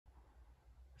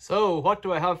So what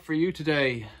do I have for you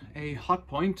today? A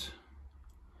Hotpoint,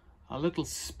 a little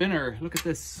spinner. Look at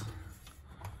this.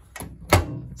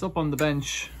 It's up on the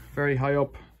bench, very high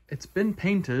up. It's been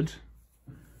painted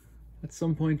at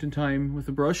some point in time with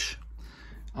a brush.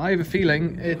 I have a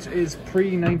feeling it is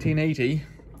pre-1980.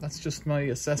 That's just my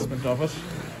assessment of it.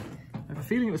 I have a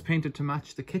feeling it was painted to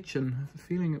match the kitchen. I have a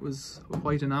feeling it was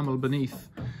white enamel beneath.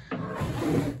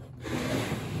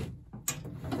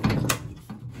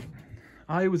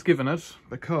 I was given it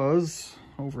because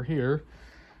over here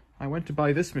I went to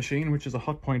buy this machine, which is a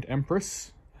Hotpoint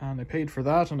Empress, and I paid for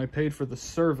that, and I paid for the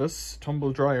service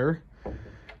tumble dryer.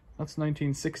 That's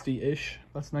 1960-ish,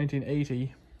 that's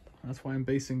 1980. That's why I'm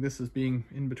basing this as being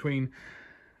in between.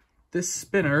 This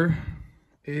spinner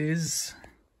is,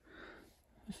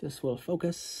 if this will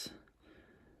focus,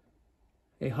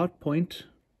 a Hotpoint.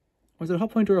 Was it a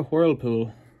Hotpoint or a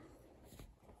Whirlpool?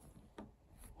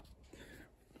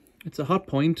 It's a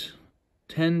Hotpoint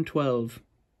 1012,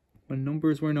 when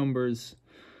numbers were numbers.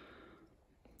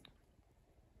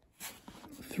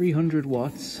 300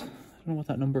 watts. I don't know what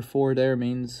that number 4 there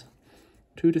means.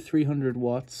 2 to 300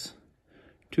 watts.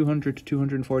 200 to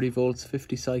 240 volts,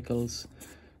 50 cycles.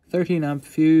 13 amp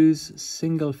fuse,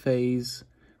 single phase.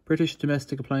 British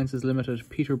Domestic Appliances Limited,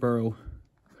 Peterborough.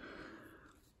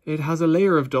 It has a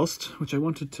layer of dust, which I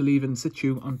wanted to leave in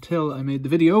situ until I made the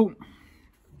video.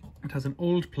 It has an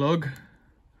old plug,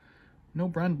 no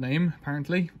brand name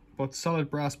apparently, but solid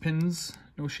brass pins,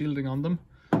 no shielding on them.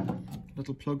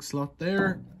 Little plug slot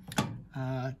there,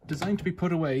 designed to be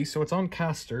put away, so it's on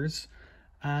casters.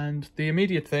 And the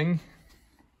immediate thing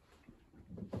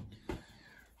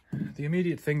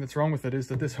that's wrong with it is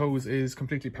that this hose is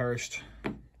completely perished.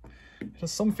 It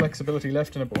has some flexibility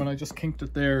left in it, but when I just kinked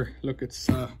it there, look, it's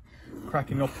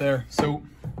cracking up there. So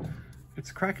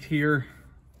it's cracked here.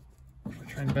 If I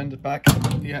try and bend it back,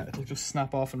 yeah, it'll just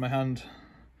snap off in my hand.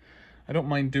 I don't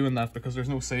mind doing that because there's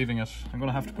no saving it. I'm going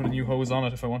to have to put a new hose on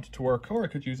it if I want it to work, or I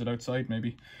could use it outside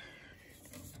maybe.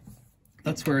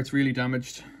 That's where it's really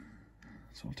damaged.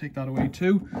 So I'll take that away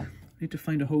too. I need to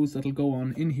find a hose that'll go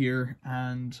on in here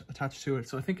and attach to it.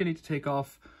 So I think I need to take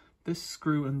off this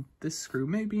screw and this screw.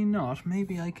 Maybe not.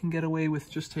 Maybe I can get away with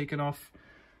just taking off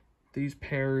these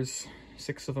pairs,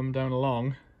 6 of them down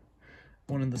along,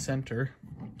 one in the center.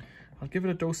 I'll give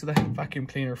it a dose of the vacuum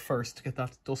cleaner first to get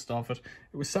that dust off it.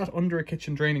 It was sat under a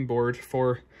kitchen draining board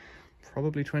for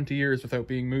probably 20 years without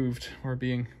being moved or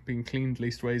being cleaned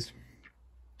leastways.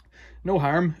 No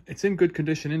harm, it's in good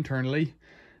condition internally,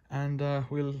 and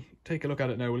we'll take a look at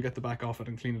it now. We'll get the back off it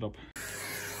and clean it up.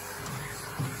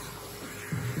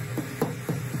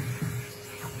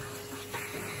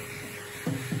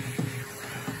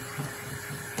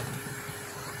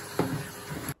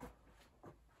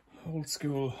 Old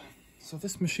school. So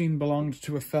this machine belonged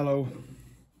to a fellow.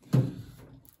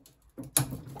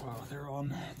 Wow, they're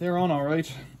on all right.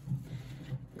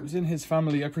 It was in his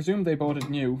family. I presume they bought it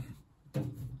new.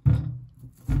 In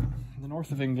the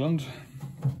north of England.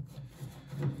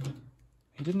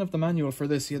 He didn't have the manual for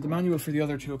this. He had the manual for the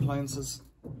other 2 appliances.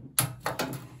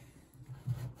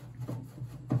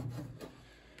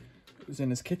 It was in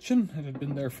his kitchen. It had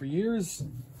been there for years.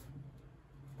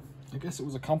 I guess it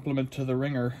was a compliment to the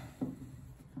ringer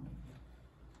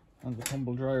and the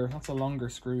tumble dryer. That's a longer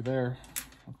screw there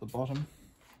at the bottom.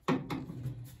 I have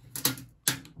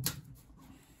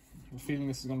a feeling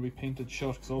this is going to be painted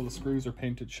shut because all the screws are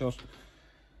painted shut.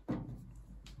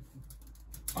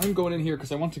 I'm going in here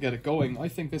because I want to get it going. I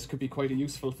think this could be quite a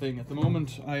useful thing. At the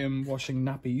moment I am washing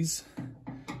nappies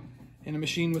in a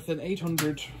machine with an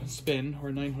 800 spin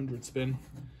or 900 spin,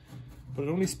 but it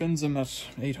only spins them at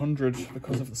 800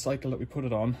 because of the cycle that we put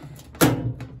it on.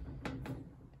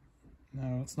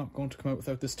 Now, it's not going to come out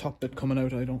without this top bit coming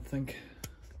out, I don't think.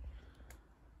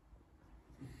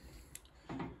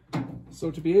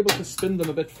 So to be able to spin them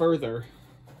a bit further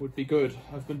would be good.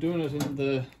 I've been doing it in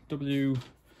the WFP.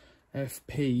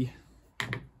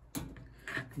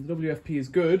 The WFP is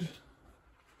good,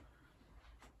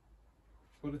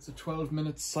 but it's a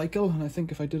 12-minute cycle, and I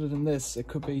think if I did it in this, it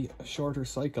could be a shorter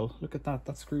cycle. Look at that.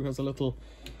 That screw has a little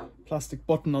plastic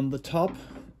button on the top,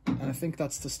 and I think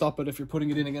that's to stop it if you're putting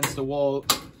it in against a wall,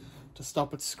 to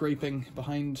stop it scraping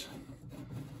behind.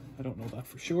 I don't know that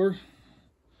for sure,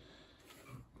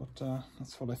 but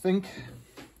that's what I think.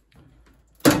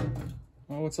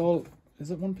 Oh, it's all...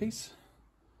 Is it one piece?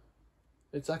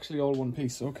 It's actually all one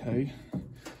piece. Okay.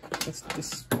 Let's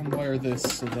just unwire this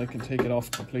so that I can take it off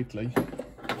completely.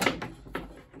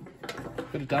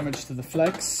 Bit of damage to the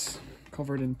flex,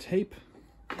 covered in tape.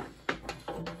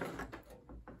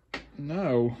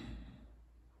 No.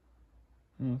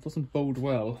 It doesn't bode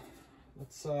well.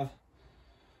 Let's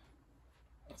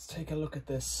let's take a look at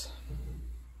this.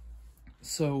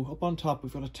 So up on top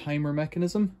we've got a timer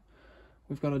mechanism.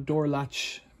 We've got a door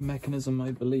latch mechanism, I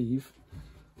believe.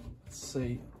 Let's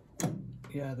see.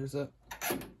 Yeah, there's a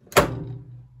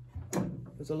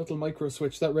little micro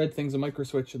switch. That red thing's a micro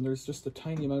switch, and there's just a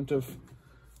tiny amount of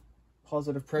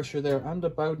positive pressure there, and a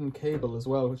Bowden cable as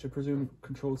well, which I presume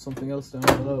controls something else down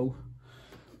below.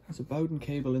 There's a Bowden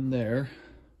cable in there.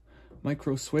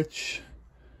 Micro switch.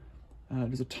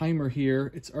 There's a timer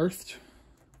here. It's earthed.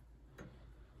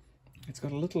 It's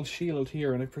got a little shield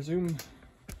here, and I presume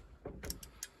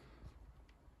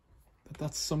that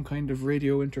that's some kind of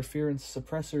radio interference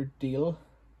suppressor deal.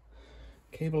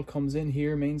 Cable comes in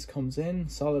here, mains comes in,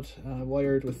 solid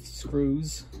wired with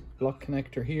screws, block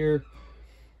connector here,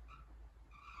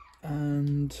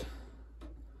 and I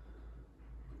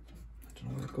don't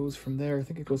know where it goes from there. I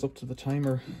think it goes up to the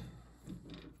timer.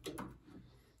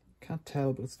 Can't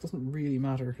tell, but it doesn't really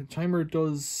matter. The timer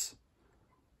does,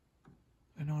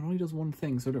 I know it only does one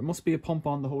thing, so there must be a pump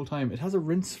on the whole time. It has a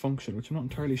rinse function, which I'm not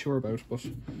entirely sure about, but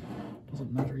it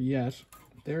doesn't matter yet.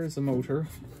 There's the motor.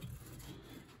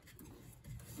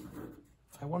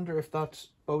 I wonder if that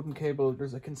Bowden cable,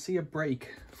 I can see a break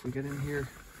if we get in here.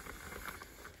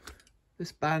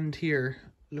 This band here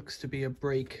looks to be a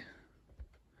break.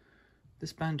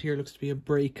 This band here looks to be a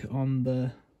break on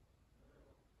the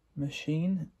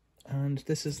machine, and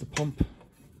this is the pump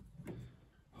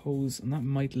hose, and that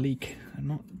might leak. I'm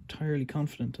not entirely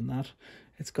confident in that.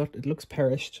 It looks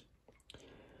perished.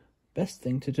 Best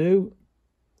thing to do,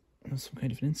 there's some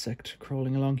kind of an insect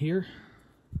crawling along here.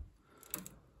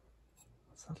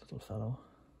 What's that little fellow?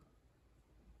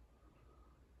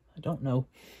 I don't know.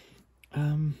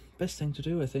 Best thing to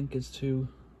do, I think, is to,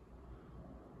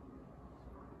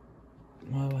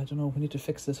 well, I don't know, we need to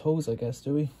fix this hose, I guess,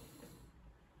 do we?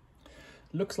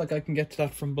 Looks like I can get to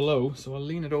that from below, so I'll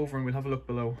lean it over and we'll have a look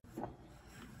below.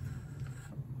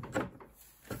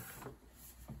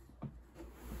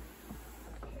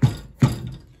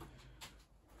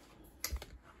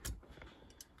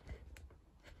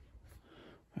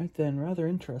 Right then, rather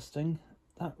interesting.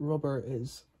 That rubber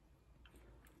is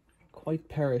quite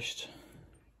perished.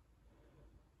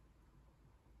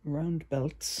 Round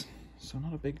belts, so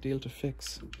not a big deal to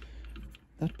fix.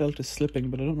 That belt is slipping,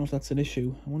 but I don't know if that's an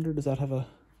issue. I wonder, does that have a,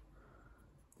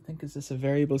 I think, is this a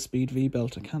variable speed V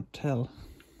belt? I can't tell.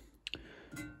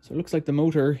 So it looks like the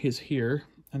motor is here,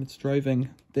 and it's driving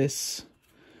this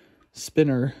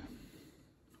spinner.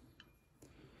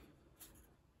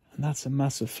 And that's a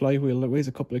massive flywheel that weighs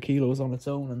a couple of kilos on its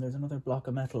own, and there's another block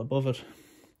of metal above it.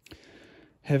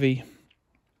 Heavy.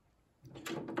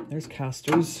 There's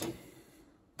casters.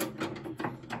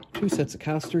 2 sets of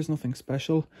casters, nothing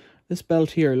special. This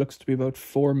belt here looks to be about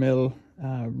 4mm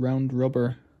round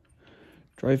rubber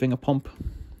driving a pump.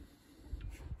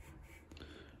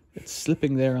 It's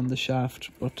slipping there on the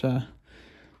shaft, but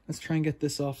let's try and get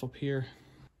this off up here.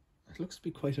 It looks to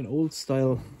be quite an old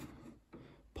style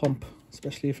pump,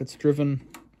 especially if it's driven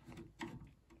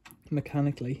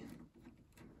mechanically.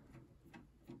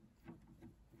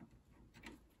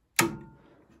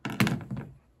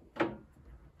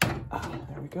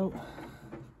 There we go.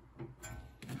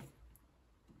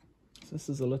 So this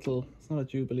is a little, it's not a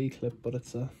Jubilee clip, but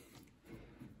it's a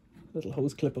little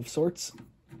hose clip of sorts.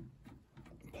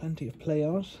 Plenty of play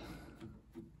on it.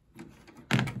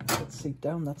 Let's seat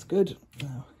down, that's good.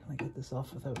 Now, can I get this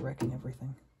off without wrecking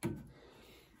everything? The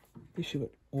issue with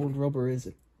old rubber is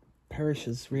it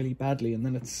perishes really badly, and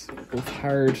then it's both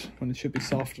hard when it should be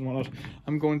soft and whatnot.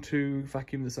 I'm going to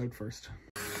vacuum this out first.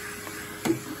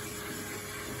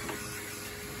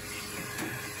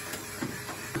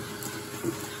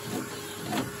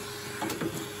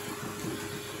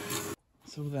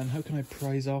 So then, how can I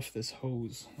prise off this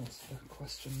hose? That's the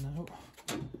question now.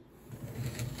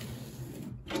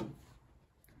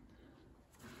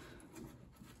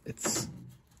 It's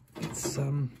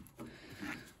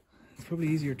probably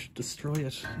easier to destroy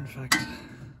it, in fact.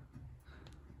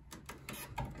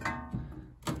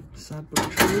 Sad but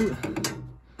true.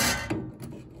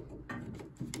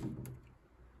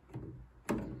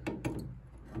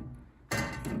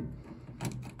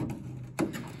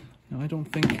 Now, I don't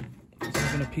think there's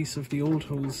even a piece of the old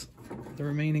hose, the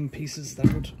remaining pieces, that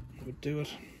would do it.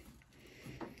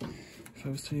 If I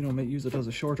was to, use it as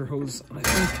a shorter hose, and I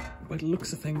think by the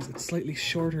looks of things it's slightly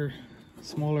shorter,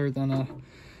 smaller than a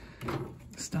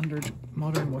standard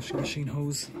modern washing machine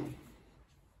hose.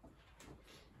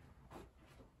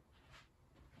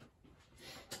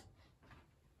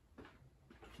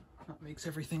 That makes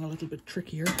everything a little bit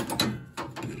trickier.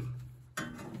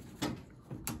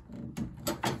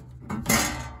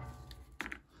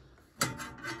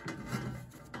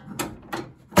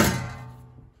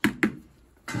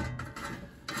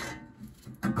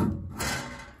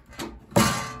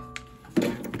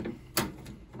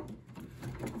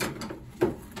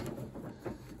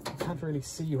 can't really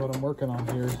see what I'm working on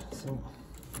here, so.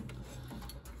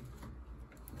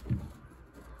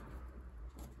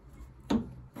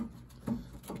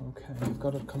 Okay, I've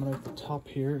got it coming out the top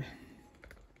here.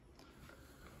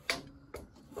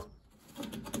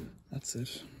 That's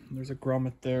it. There's a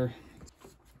grommet there.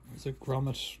 There's a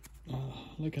grommet,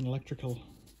 like an electrical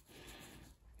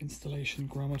installation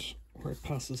grommet, where it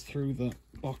passes through the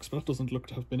box, but that doesn't look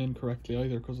to have been in correctly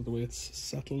either because of the way it's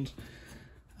settled.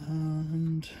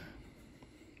 And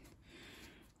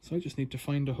so I just need to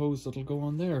find a hose that'll go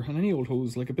on there, and any old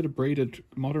hose, like a bit of braided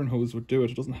modern hose would do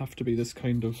it. It doesn't have to be this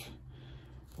kind of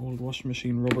old washing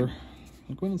machine rubber.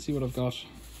 I'll go in and see what I've got.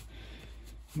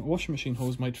 A washing machine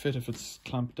hose might fit if it's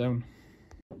clamped down.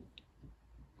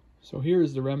 So here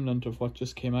is the remnant of what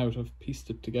just came out. I've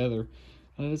pieced it together,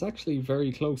 and it is actually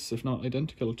very close, if not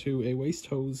identical, to a waste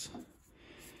hose.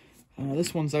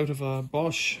 This one's out of a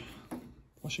Bosch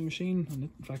washing machine, and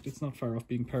in fact it's not far off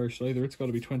being perished either. It's got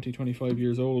to be 20-25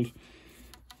 years old. I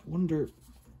wonder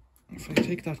if I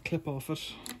take that clip off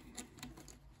it,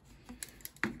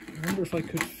 I wonder if I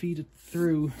could feed it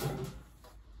through.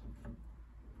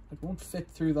 It won't fit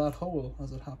through that hole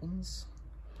as it happens.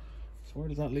 So where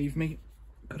does that leave me?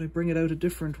 Could I bring it out a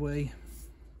different way?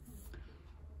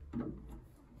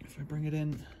 If I bring it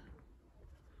in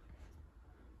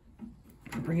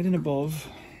above,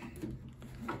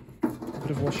 a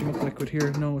bit of washing up liquid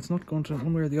here. No, it's not going to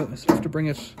one way or the other. So I have to bring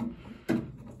it,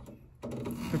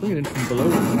 if I bring it in from below,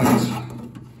 in fact.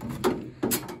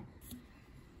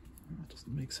 That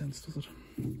doesn't make sense, does it?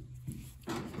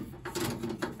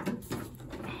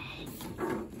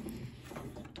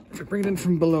 If I bring it in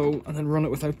from below and then run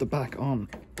it without the back on.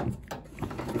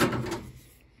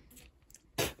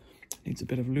 Needs a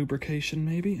bit of lubrication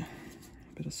maybe. A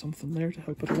bit of something there to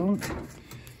help it along.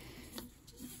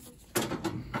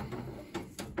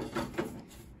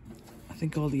 I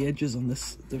think all the edges on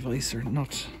this device are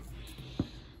not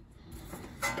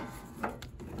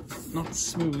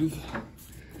smooth.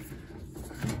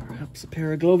 Perhaps a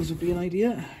pair of gloves would be an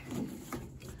idea.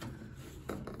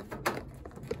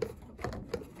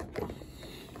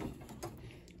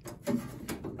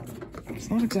 It's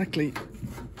not exactly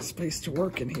space to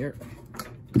work in here.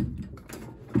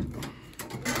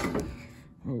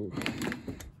 Oh,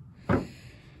 I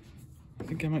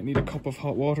think I might need a cup of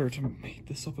hot water to heat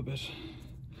this up a bit.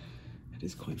 It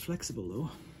is quite flexible though.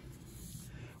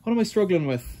 What am I struggling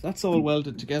with? That's all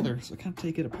welded together, so I can't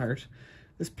take it apart.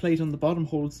 This plate on the bottom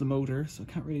holds the motor, so I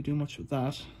can't really do much with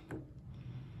that.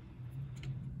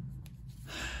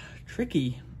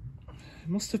 Tricky. It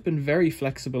must have been very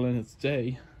flexible in its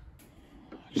day.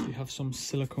 I actually have some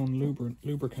silicone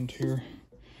lubricant here.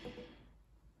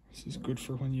 This is good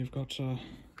for when you've got a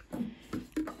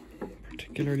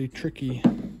particularly tricky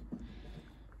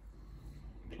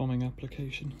plumbing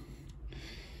application.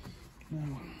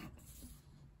 Now,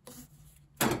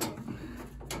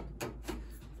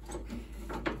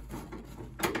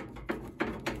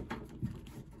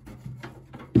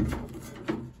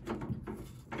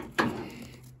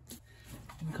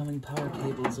 incoming power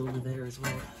cables over there as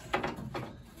well.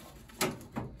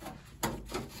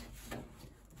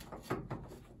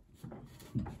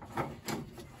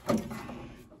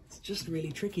 It's just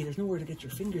really tricky. There's nowhere to get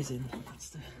your fingers in. That's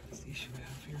the issue I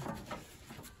have here.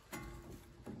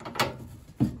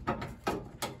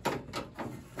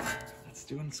 That's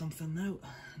doing something now.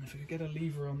 And if I could get a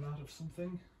lever on that of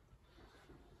something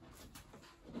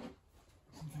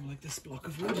like this block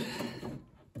of wood.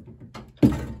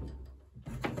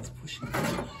 It's pushing it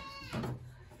down.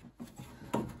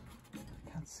 I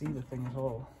can't see the thing at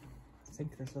all. I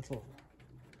think there's little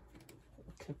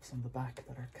clips on the back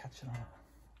that are catching on it.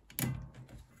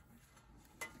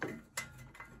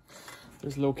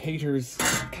 There's locators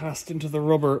cast into the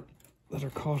rubber that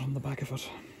are caught on the back of it.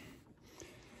 I'm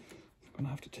gonna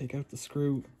have to take out the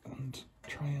screw and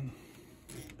try and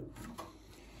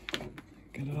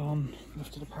get it on,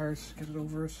 lift it apart, get it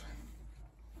over it.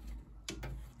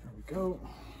 There we go.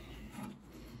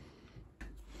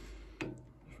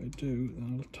 If I do,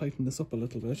 then I'll tighten this up a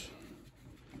little bit,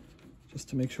 just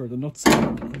to make sure the nuts are,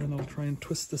 and then I'll try and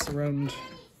twist this around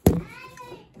and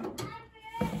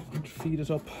feed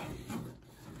it up.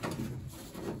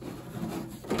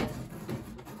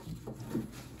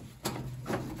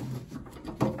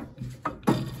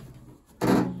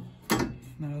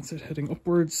 Now that's it, heading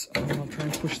upwards, and then I'll try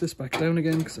and push this back down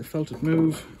again because I felt it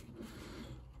move.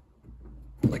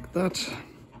 Like that.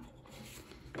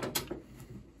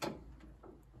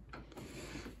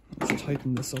 Let's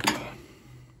tighten this up.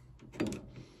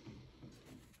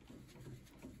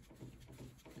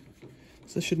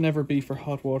 So this should never be for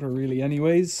hot water really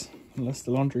anyways. unless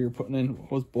the laundry you're putting in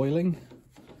was boiling.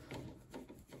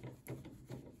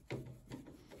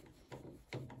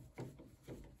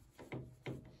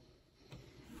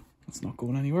 It's not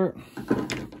going anywhere.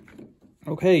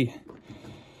 Okay.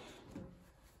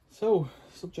 So,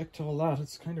 subject to all that,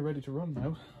 it's kind of ready to run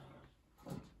now.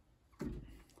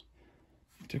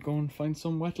 To go and find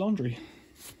some wet laundry.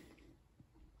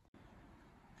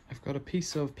 I've got a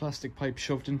piece of plastic pipe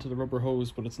shoved into the rubber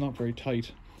hose, but it's not very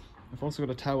tight. I've also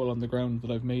got a towel on the ground that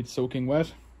I've made soaking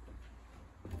wet.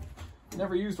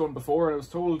 Never used one before, and I was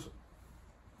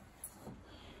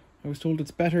told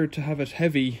it's better to have it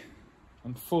heavy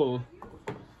and full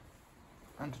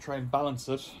and to try and balance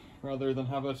it rather than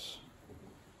have it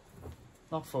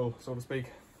not full, so to speak.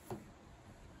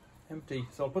 Empty.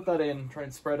 So I'll put that in, try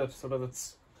and spread it so that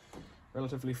it's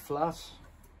relatively flat.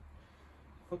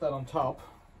 Put that on top.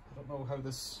 I don't know how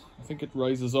this, I think it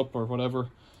rises up or whatever.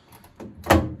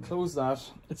 Close that.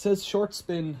 It says short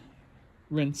spin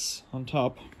rinse on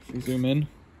top. If you zoom in, it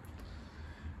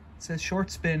says short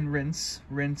spin rinse,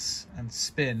 rinse and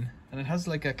spin, and it has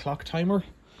like a clock timer.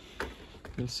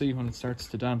 You'll see when it starts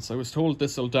to dance. I was told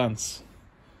this will dance.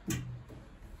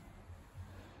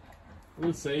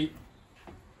 We'll see.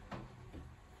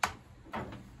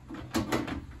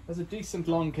 Has a decent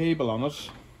long cable on it. Let's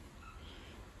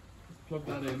plug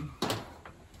that in.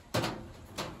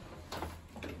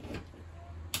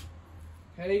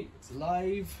 Okay, it's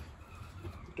live.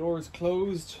 The door is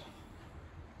closed.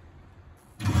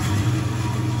 It's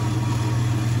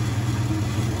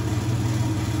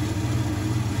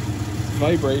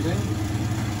vibrating.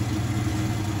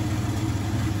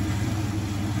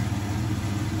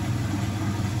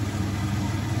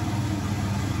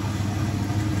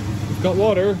 We've got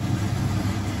water.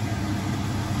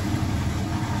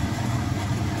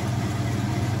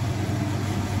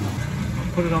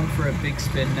 I'll put it on for a big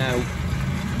spin now.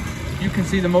 You can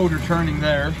see the motor turning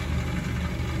there.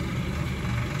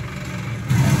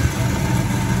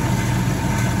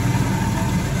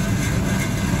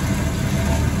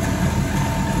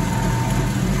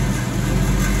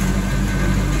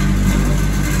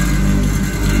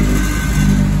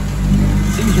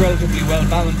 Seems relatively well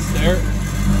balanced there.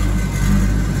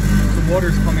 Some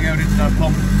water's coming out into that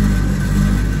pump. You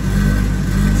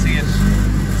can see it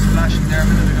splashing there a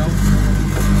minute ago.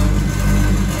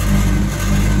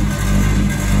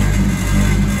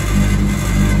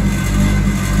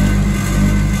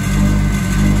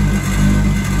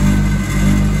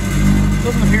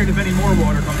 Doesn't appear to have any more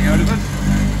water coming out of it.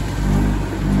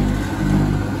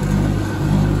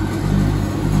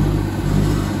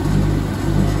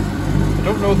 I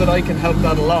don't know that I can help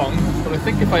that along, but I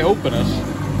think if I open it,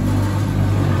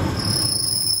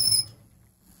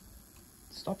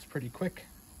 it stops pretty quick.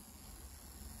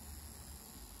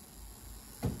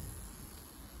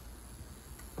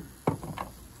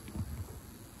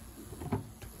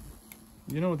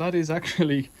 You know, that is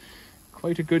actually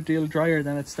quite a good deal drier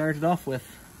than it started off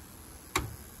with.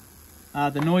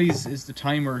 The noise is the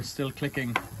timer still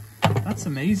clicking. That's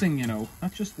amazing, you know.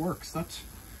 That just works. There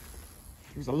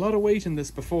was a lot of weight in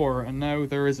this before, and now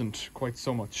there isn't quite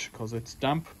so much because it's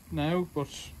damp now,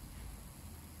 but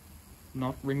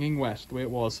not wringing wet the way it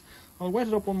was. I'll wet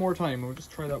it up one more time. We'll just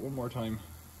try that one more time.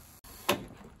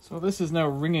 So this is now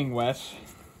wringing wet.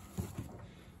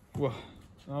 Whoa.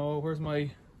 Oh, where's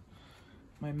my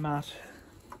mat?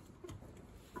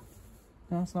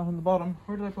 No, it's not on the bottom.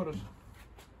 Where did I put it?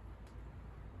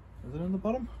 Is it in the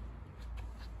bottom?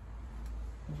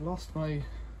 I've lost my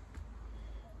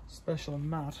special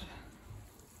mat.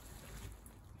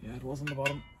 Yeah, it was on the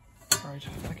bottom. Alright,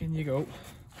 back in you go.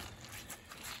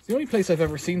 The only place I've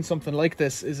ever seen something like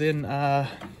this is in a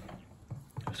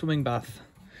swimming bath.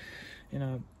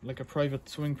 In like a private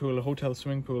swimming pool, a hotel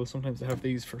swimming pool. Sometimes they have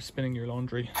these for spinning your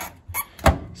laundry.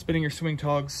 Spinning your swimming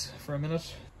togs for a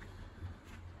minute.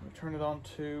 Turn it on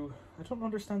to, I don't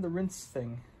understand the rinse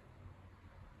thing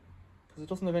because it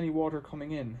doesn't have any water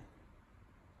coming in.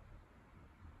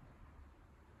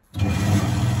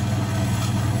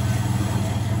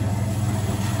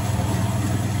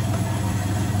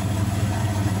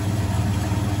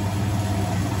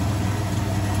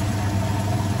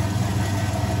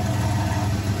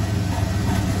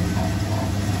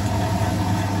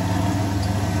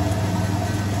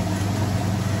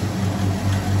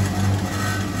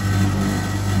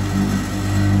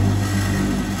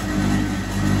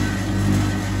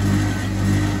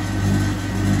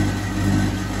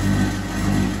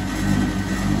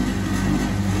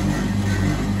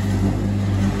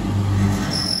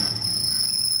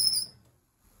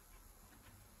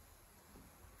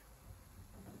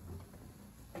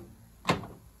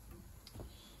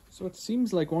 So it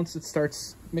seems like once it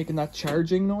starts making that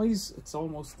charging noise, it's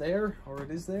almost there, or it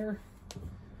is there.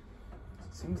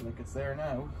 It seems like it's there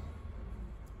now.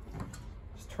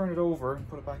 Just turn it over and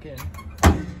put it back in.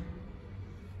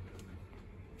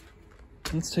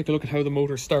 Let's take a look at how the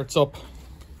motor starts up.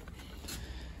 So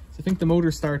I think the motor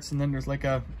starts and then there's like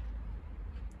a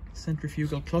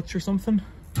centrifugal clutch or something.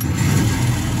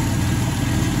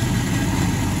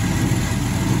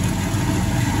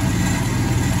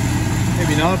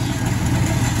 Maybe not.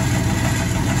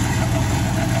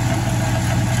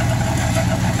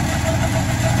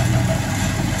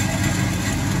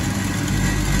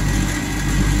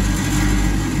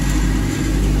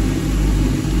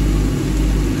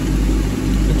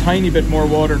 A tiny bit more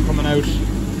water coming out.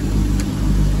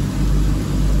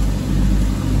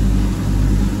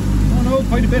 Oh no,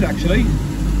 quite a bit actually.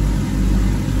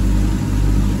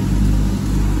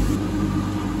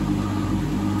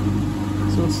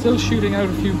 So it's still shooting out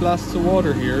a few blasts of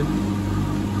water here.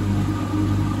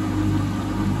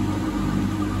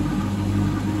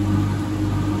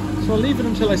 So I'll leave it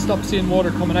until I stop seeing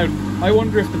water coming out. I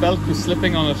wonder if the belt was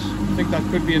slipping on it. I think that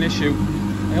could be an issue.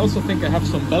 I also think I have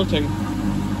some belting.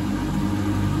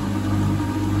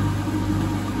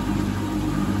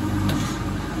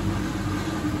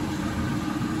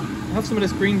 I have some of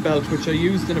this green belt which I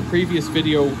used in a previous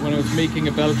video when I was making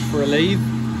a belt for a lathe,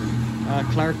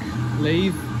 Clark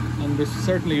lathe, and there's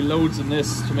certainly loads in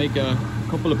this to make a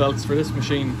couple of belts for this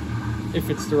machine if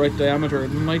it's the right diameter. It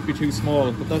might be too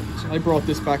small, but that I brought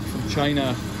this back from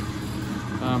China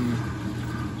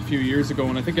a few years ago,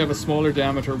 and I think I have a smaller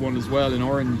diameter one as well in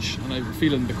orange, and I have a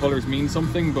feeling the colours mean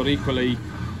something, but equally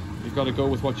you've got to go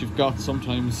with what you've got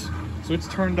sometimes. So it's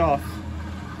turned off.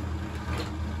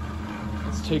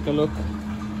 Let's take a look.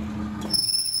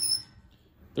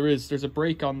 There's a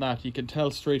brake on that. You can tell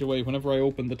straight away whenever I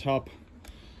open the top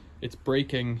it's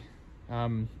braking. You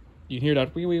can hear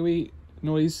that wee wee wee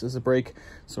noise as a brake.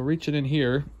 So reaching in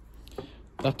here,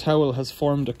 that towel has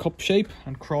formed a cup shape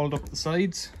and crawled up the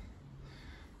sides.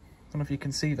 I don't know if you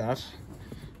can see that.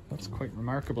 That's quite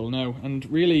remarkable now. And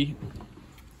really,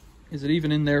 is it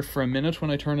even in there for a minute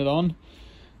when I turn it on?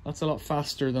 That's a lot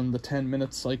faster than the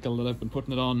 10-minute cycle that I've been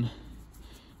putting it on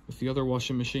with the other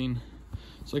washing machine.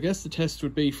 So I guess the test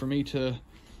would be for me to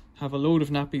have a load of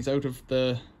nappies out of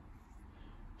the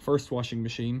first washing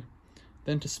machine,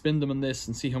 then to spin them in this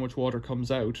and see how much water comes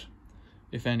out,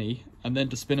 if any, and then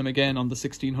to spin them again on the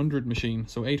 1600 machine.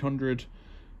 So 800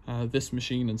 this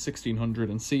machine and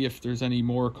 1600, and see if there's any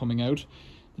more coming out.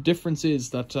 The difference is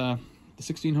that the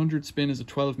 1600 spin is a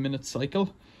 12-minute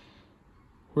cycle,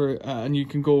 where and you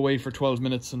can go away for 12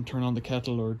 minutes and turn on the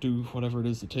kettle or do whatever it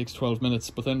is that takes 12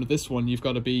 minutes. But then with this one, you've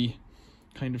got to be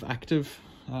kind of active.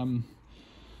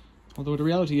 Although the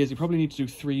reality is you probably need to do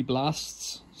 3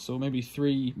 blasts, so maybe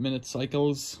 3-minute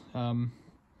cycles. I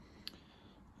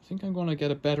think I'm going to get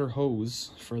a better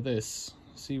hose for this.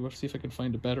 See if I can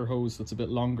find a better hose that's a bit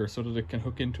longer so that it can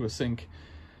hook into a sink,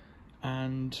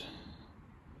 and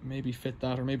maybe fit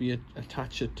that, or maybe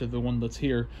attach it to the one that's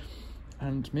here,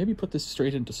 and maybe put this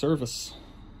straight into service.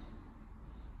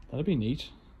 That'd be neat.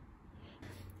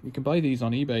 You can buy these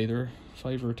on eBay. They're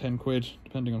 5 or 10 quid,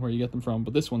 depending on where you get them from,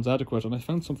 but this one's adequate, and I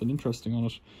found something interesting on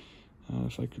it.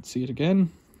 If I could see it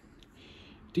again.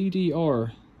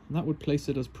 DDR, and that would place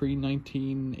it as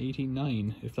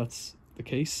pre-1989, if that's the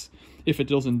case. If it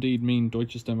does indeed mean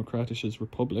Deutsches Demokratisches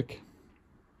Republik.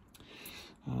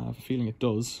 I have a feeling it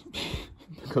does.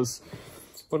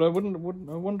 But I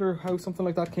wonder how something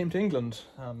like that came to England.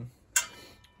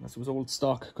 Unless it was old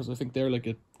stock, because I think they're like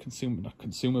a not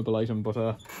consumable item, but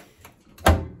a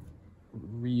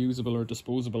reusable or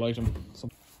disposable item.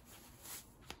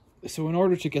 So in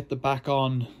order to get the back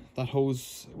on, that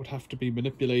hose would have to be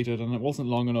manipulated, and it wasn't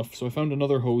long enough, so I found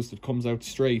another hose that comes out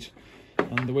straight,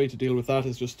 and the way to deal with that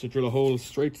is just to drill a hole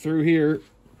straight through here,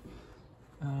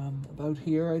 about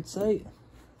here I'd say.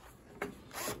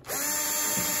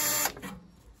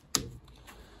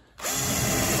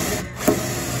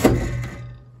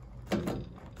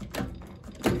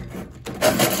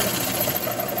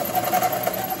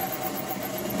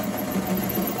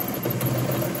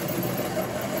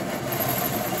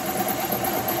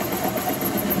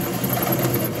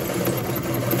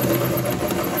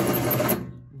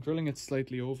 Drilling it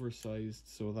slightly oversized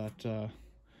so that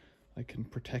I can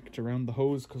protect around the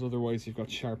hose, because otherwise you've got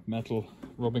sharp metal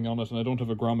rubbing on it, and I don't have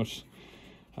a grommet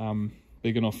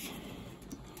big enough.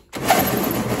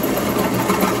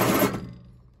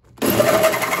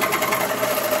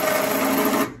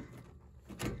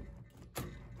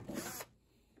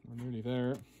 We're nearly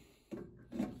there.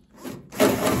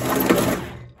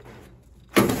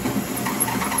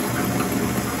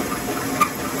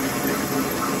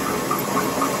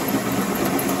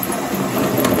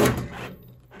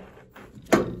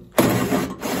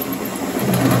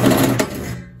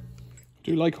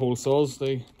 do like hole saws,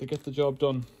 they get the job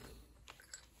done.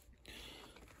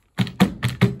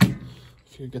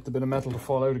 If you get the bit of metal to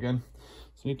fall out again.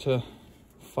 So you need to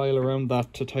file around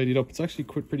that to tidy it up. It's actually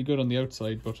pretty good on the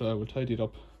outside, but we'll tidy it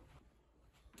up.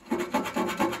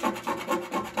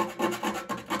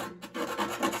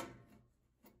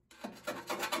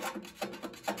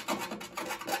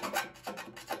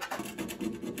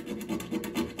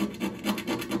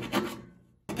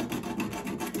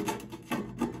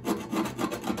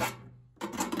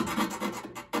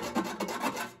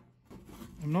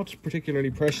 I'm not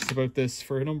particularly precious about this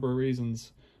for a number of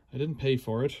reasons. I didn't pay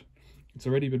for it. It's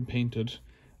already been painted,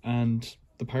 and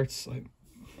the parts,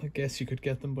 I guess you could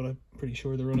get them, but I'm pretty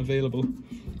sure they're unavailable.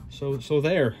 So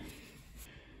there.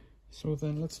 So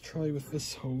then let's try with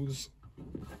this hose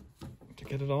to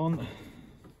get it on.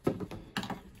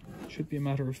 It should be a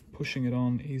matter of pushing it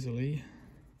on easily.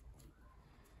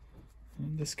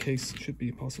 In this case, it should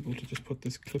be possible to just put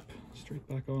this clip straight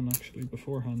back on actually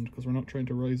beforehand, because we're not trying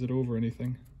to rise it over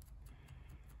anything.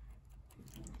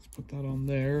 Let's put that on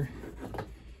there.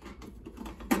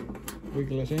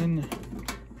 Wiggle it in.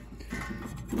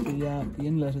 The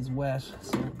inlet is wet,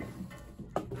 so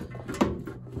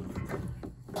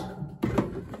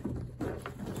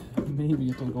maybe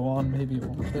it'll go on, maybe it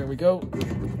won't. There we go.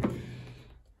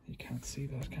 You can't see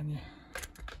that, can you?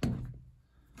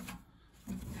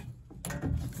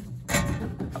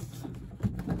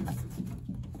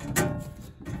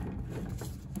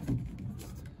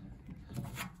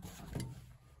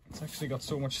 Actually got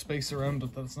so much space around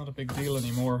it that it's not a big deal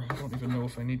anymore. I don't even know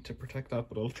if I need to protect that,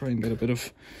 but I'll try and get a bit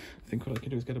of, I think what I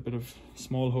could do is get a bit of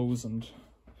small hose and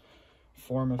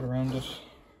form it around it.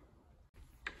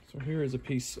 So here is a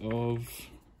piece of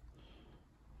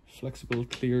flexible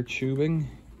clear tubing.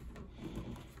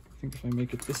 I think if I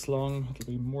make it this long,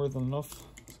 it'll be more than enough.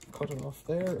 Cut it off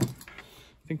there.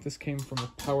 I think this came from a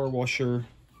power washer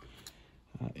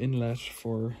inlet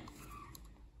for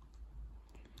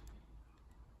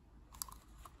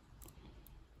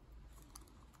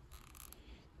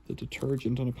the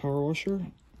detergent on a power washer.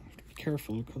 You have to be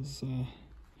careful because you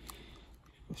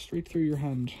go straight through your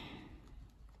hand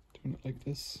doing it like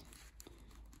this.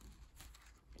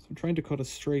 So I'm trying to cut a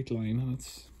straight line, and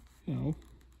it's, you know,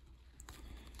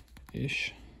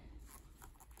 ish.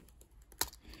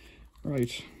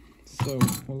 Right, so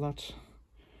will that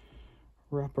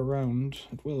wrap around?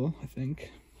 It will, I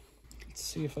think. Let's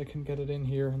see if I can get it in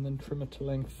here and then trim it to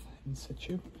length in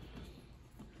situ.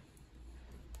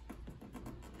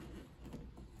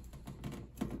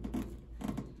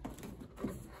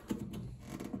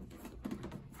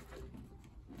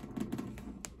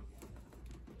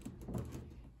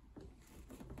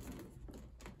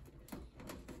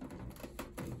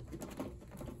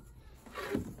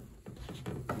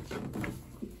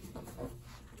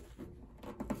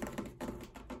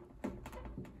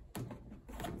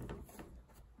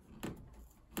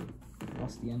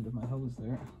 The end of my hose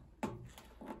there, so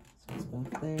it's about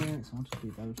there, so I want it to be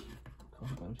about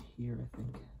cut about here, I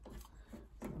think.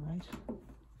 Is that right?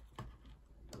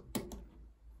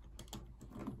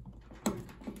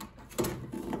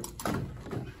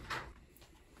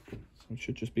 So it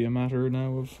should just be a matter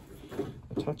now of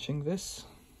attaching this.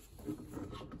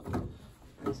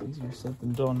 It's easier said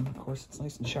than done. Of course, it's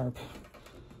nice and sharp.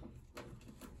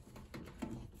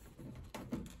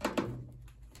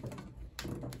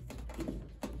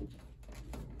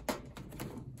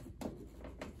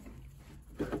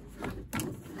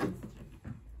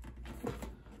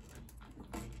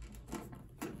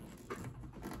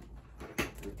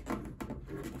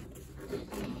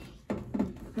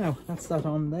 Now that's that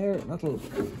on there. That'll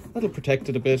protect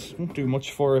it a bit. Won't do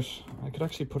much for it. I could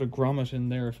actually put a grommet in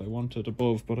there if I wanted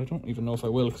above, but I don't even know if I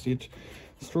will, because you'd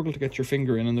struggle to get your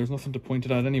finger in, and there's nothing to point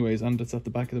it at anyways, and it's at the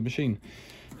back of the machine.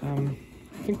 I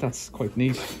think that's quite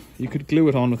neat. You could glue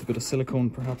it on with a bit of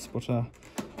silicone perhaps, but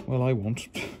well, I won't.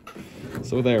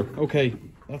 So there. Okay,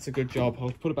 that's a good job. I'll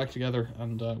put it back together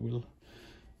and we'll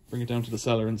bring it down to the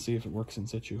cellar and see if it works in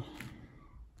situ.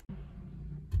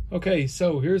 Okay,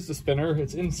 so here's the spinner.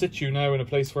 It's in situ now in a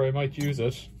place where I might use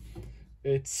it.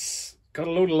 It's got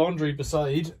a load of laundry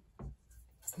beside,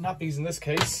 nappies in this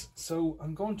case, so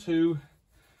I'm going to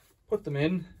put them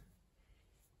in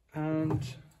and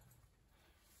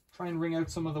try and wring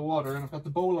out some of the water. And I've got the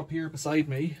bowl up here beside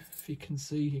me. If you can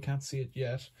see, you can't see it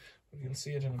yet, but you'll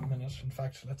see it in a minute. In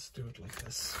fact, let's do it like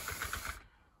this.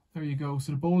 There you go.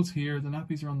 So the bowl's here, the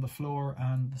nappies are on the floor,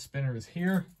 and the spinner is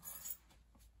here.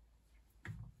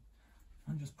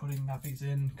 I'm just putting nappies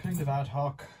in kind of ad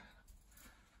hoc.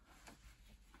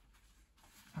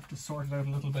 I have to sort it out a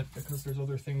little bit because there's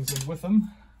other things in with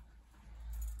them.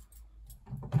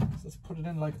 So let's put it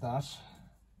in like that.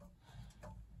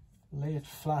 Lay it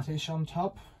flattish on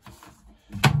top.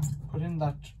 Put in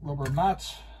that rubber mat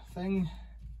thing.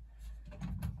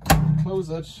 Close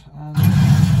it and turn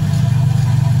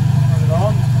it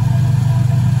on.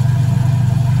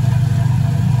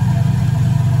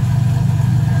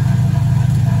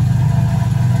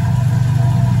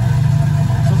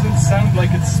 Doesn't sound like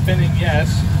it's spinning yet.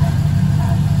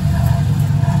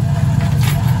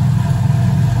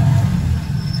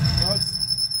 But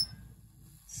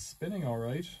it's spinning all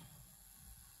right.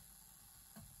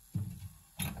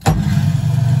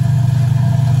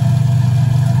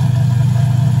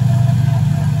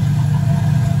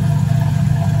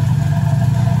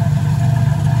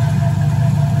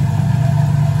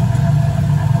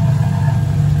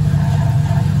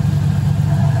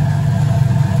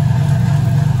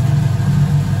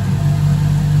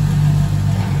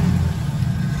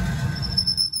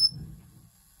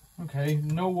 Okay,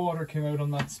 no water came out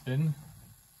on that spin.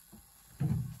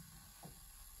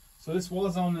 So this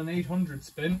was on an 800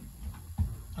 spin,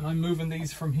 and I'm moving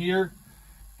these from here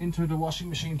into the washing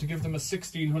machine to give them a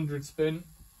 1600 spin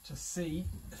to see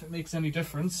if it makes any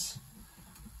difference.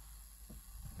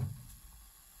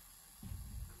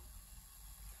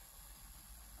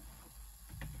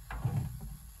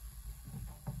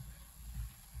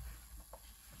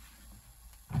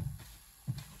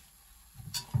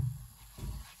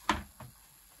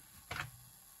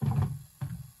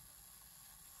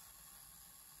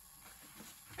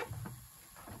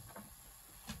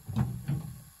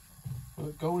 Will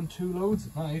it go in 2 loads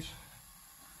at night?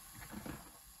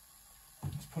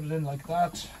 Let's put it in like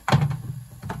that.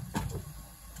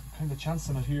 Kind of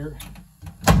chancing it here.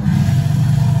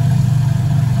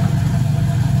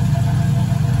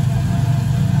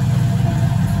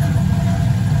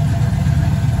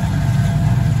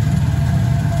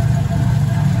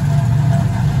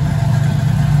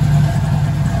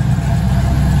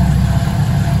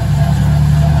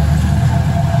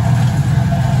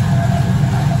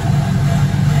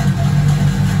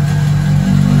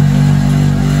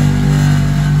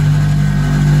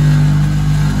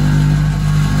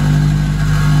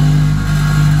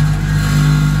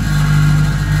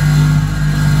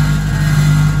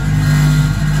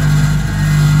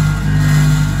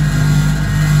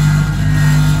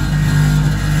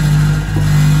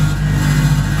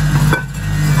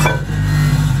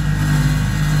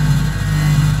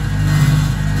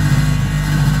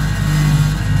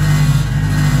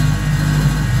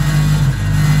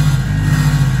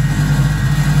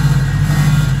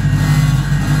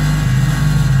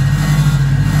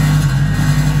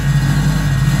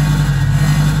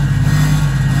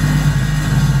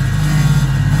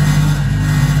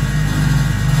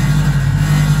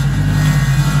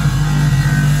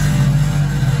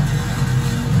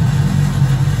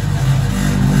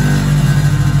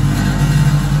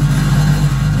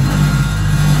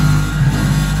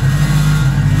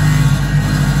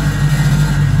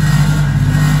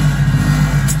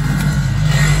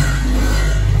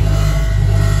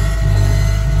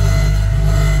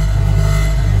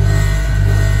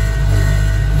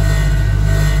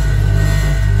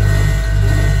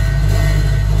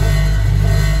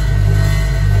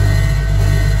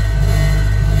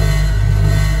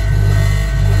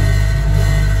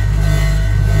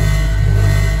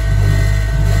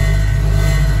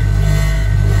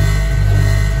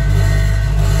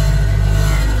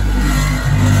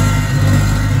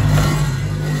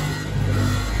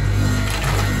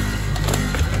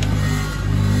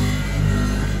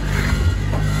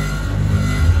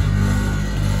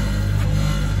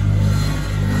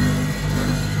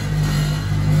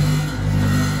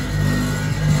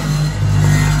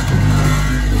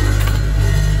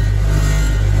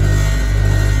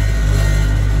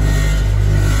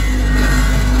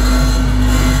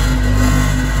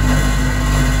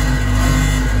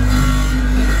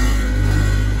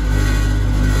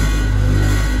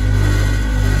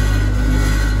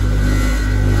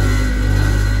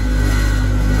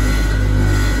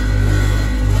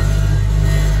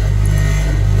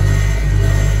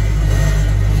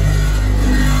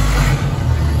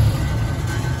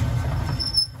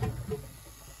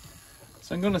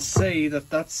 So I'm going to say that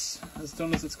that's as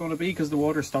done as it's going to be because the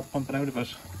water stopped pumping out of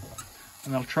it.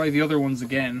 And I'll try the other ones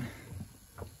again.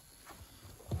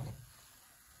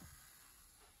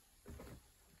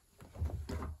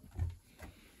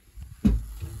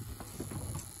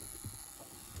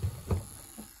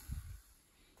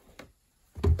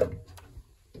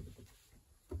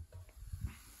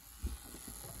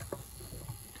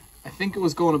 I think it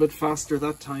was going a bit faster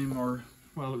that time, or,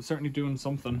 well, it was certainly doing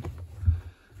something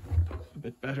a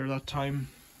bit better that time.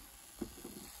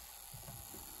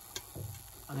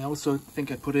 And I also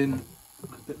think I put in a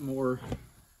bit more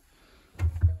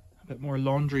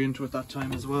laundry into it that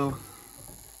time as well.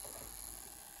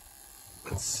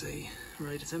 Let's see.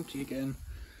 Right, it's empty again.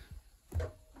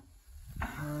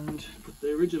 And put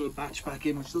the original batch back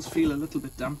in, which does feel a little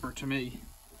bit damper to me.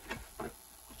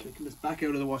 Taking this back out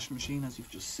of the washing machine, as you've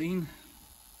just seen.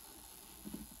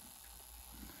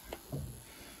 Let's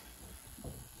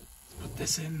put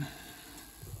this in.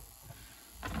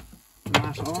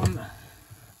 Mat on.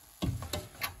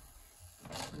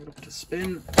 Bring it up to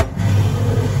spin.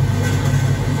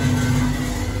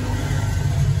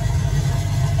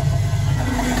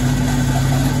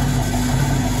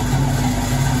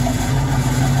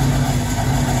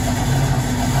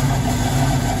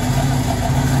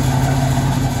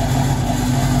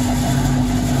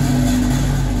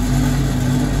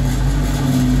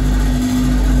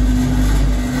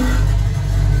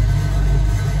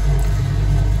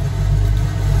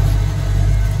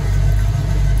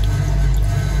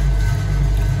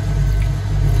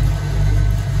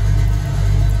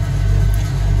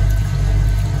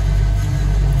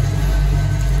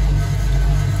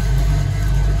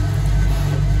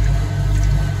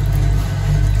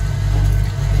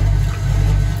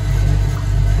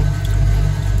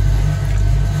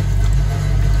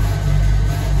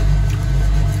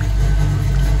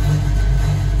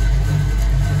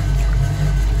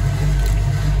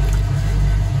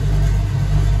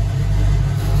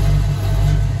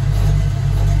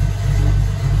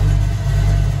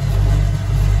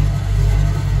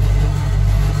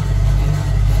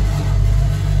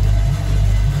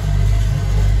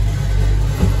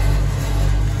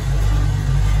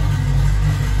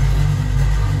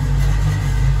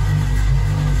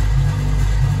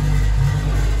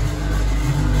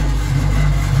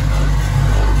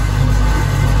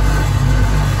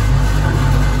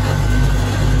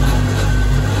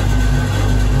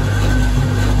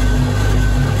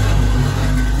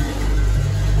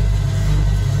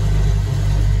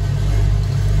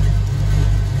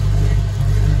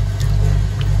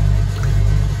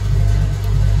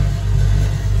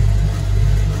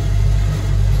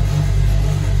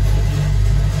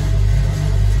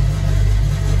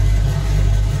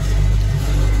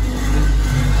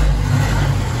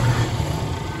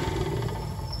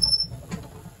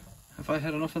 I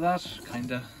had enough of that,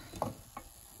 kinda.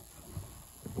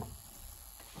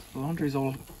 The laundry's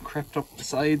all crept up the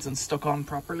sides and stuck on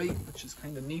properly, which is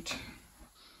kind of neat.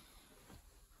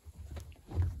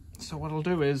 So what I'll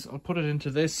do is I'll put it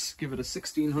into this, give it a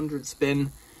 1600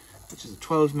 spin, which is a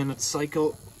 12-minute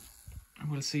cycle, and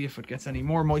we'll see if it gets any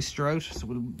more moisture out. So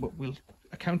we'll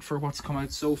account for what's come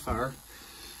out so far.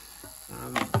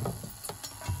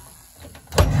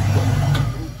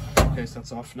 Okay, so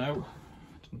that's off now.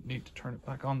 Didn't need to turn it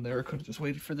back on there. Could have just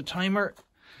waited for the timer.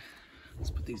 Let's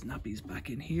put these nappies back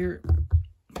in here.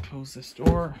 Close this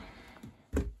door.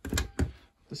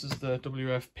 This is the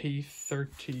WFP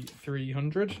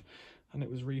 3300, and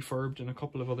it was refurbed in a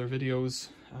couple of other videos,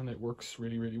 and it works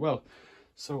really, really well.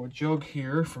 So a jug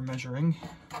here for measuring.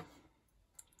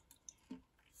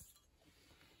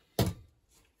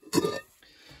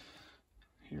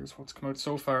 Here's what's come out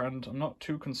so far, and I'm not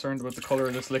too concerned about the colour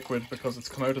of this liquid because it's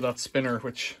come out of that spinner,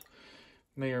 which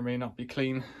may or may not be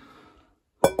clean.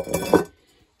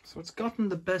 So it's gotten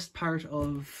the best part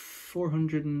of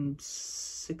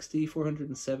 460,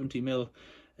 470 mil.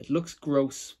 It looks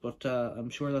gross, but I'm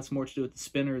sure that's more to do with the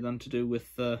spinner than to do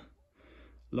with the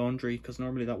laundry, because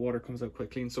normally that water comes out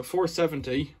quite clean. So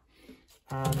 470,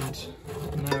 and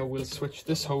now we'll switch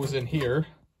this hose in here.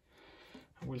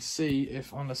 We'll see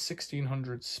if on a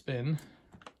 1600 spin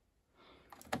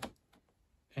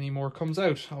any more comes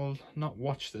out. I'll not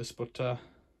watch this, but so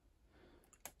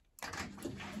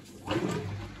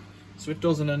it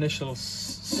does an initial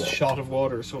shot of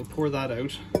water, so I'll pour that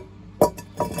out.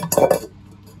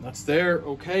 That's there,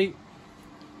 okay.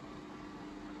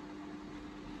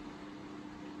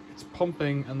 It's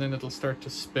pumping and then it'll start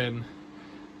to spin.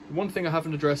 One thing I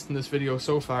haven't addressed in this video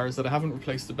so far is that I haven't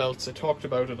replaced the belts. I talked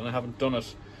about it and I haven't done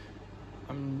it.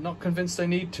 I'm not convinced I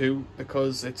need to,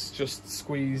 because it's just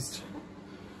squeezed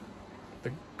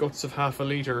the guts of half a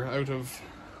litre out of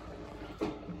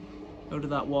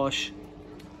that wash,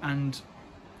 and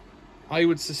I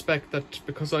would suspect that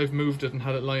because I've moved it and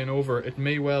had it lying over, it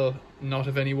may well not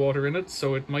have any water in it,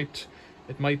 so it might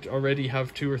already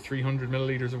have 200 or 300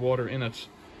 millilitres of water in it.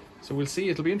 So we'll see.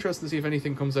 It'll be interesting to see if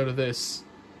anything comes out of this.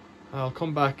 I'll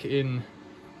come back in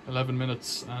 11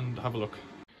 minutes and have a look.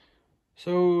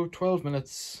 So 12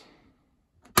 minutes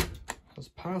has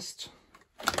passed.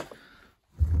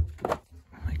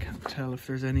 I can't tell if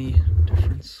there's any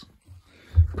difference,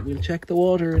 but we'll check the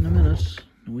water in a minute.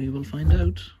 We will find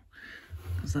out,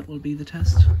 because that will be the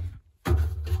test.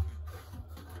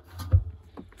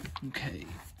 Okay,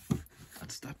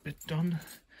 that's that bit done.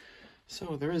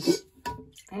 So there's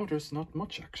not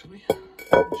much actually,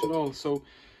 much at all. So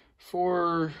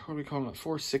what do we call it,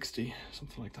 460,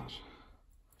 something like that.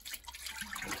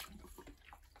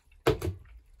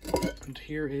 And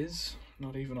here is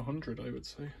not even 100, I would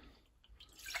say.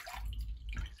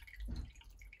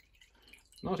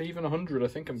 Not even 100, I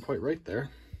think I'm quite right there.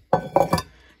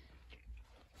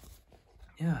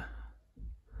 Yeah.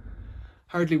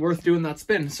 Hardly worth doing that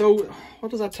spin. So what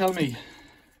does that tell me?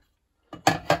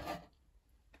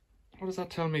 What does that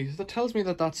tell me? That tells me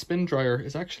that that spin dryer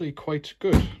is actually quite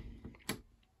good.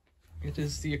 It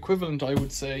is the equivalent, I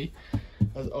would say,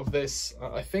 of this.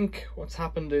 I think what's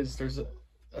happened is there's a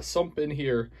sump in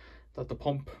here that the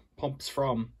pump pumps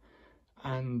from.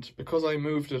 And because I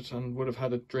moved it and would have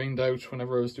had it drained out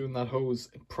whenever I was doing that hose,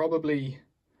 it probably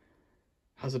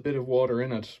has a bit of water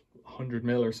in it, 100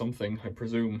 ml or something, I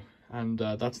presume, and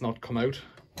that's not come out.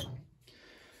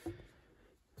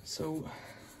 So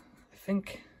I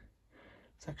think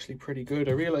it's actually pretty good.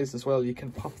 I realized as well you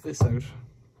can pop this out,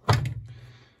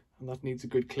 and that needs a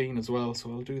good clean as well, so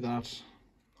I'll do that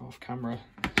off camera.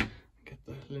 Get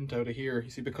the lint out of here. You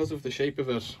see, because of the shape of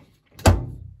it,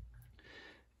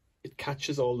 it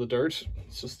catches all the dirt.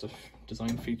 It's just a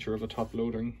design feature of a top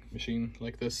loading machine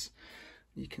like this.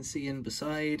 You can see in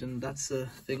beside, and that's the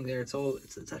thing there.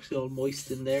 It's actually all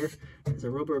moist in there. There's a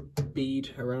rubber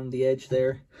bead around the edge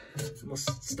there. It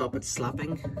must stop it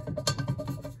slapping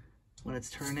when it's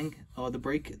turning. Oh, the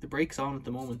brake's on at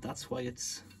the moment. That's why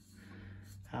it's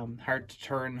hard to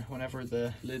turn whenever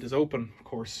the lid is open, of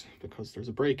course, because there's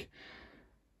a brake.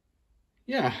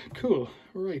 Yeah, cool.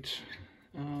 Right.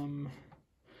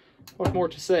 What more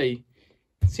to say?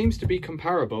 It seems to be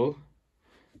comparable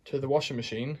to the washing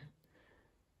machine.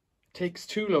 It takes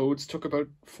 2 loads, took about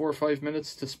 4 or 5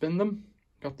 minutes to spin them.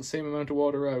 Got the same amount of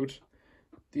water out.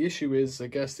 The issue is, I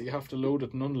guess, that you have to load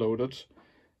it and unload it.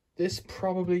 This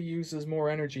probably uses more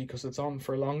energy because it's on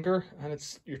for longer, and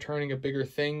you're turning a bigger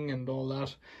thing and all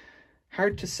that.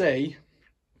 Hard to say.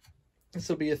 This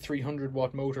will be a 300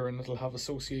 watt motor, and it'll have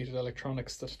associated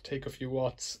electronics that take a few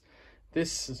watts.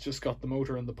 This has just got the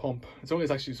motor and the pump. It's only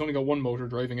got one motor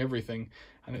driving everything,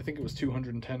 and I think it was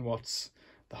 210 watts.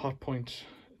 The Hotpoint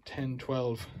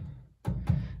 1012,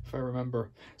 if I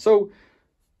remember. So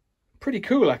pretty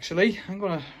cool actually. I'm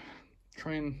gonna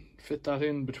try and fit that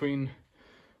in between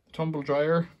the tumble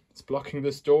dryer. It's blocking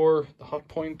this door, the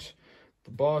Hotpoint,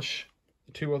 the Bosch,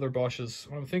 the 2 other Bosches.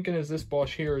 What I'm thinking is this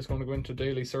Bosch here is going to go into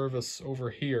daily service over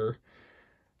here,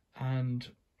 and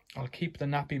I'll keep the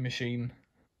nappy machine,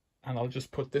 and I'll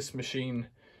just put this machine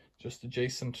just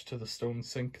adjacent to the stone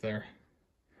sink there.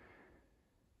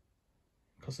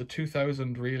 Because the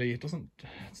 2000 really, doesn't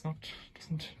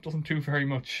do very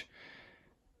much.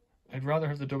 I'd rather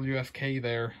have the WFK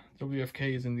there.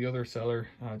 WFK is in the other cellar,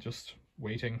 just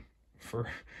waiting for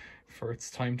its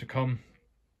time to come.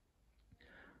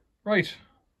 Right.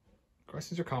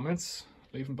 Questions or comments?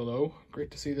 Leave them below.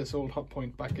 Great to see this old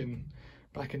Hotpoint back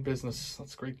in business.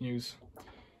 That's great news.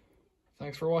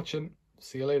 Thanks for watching.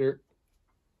 See you later.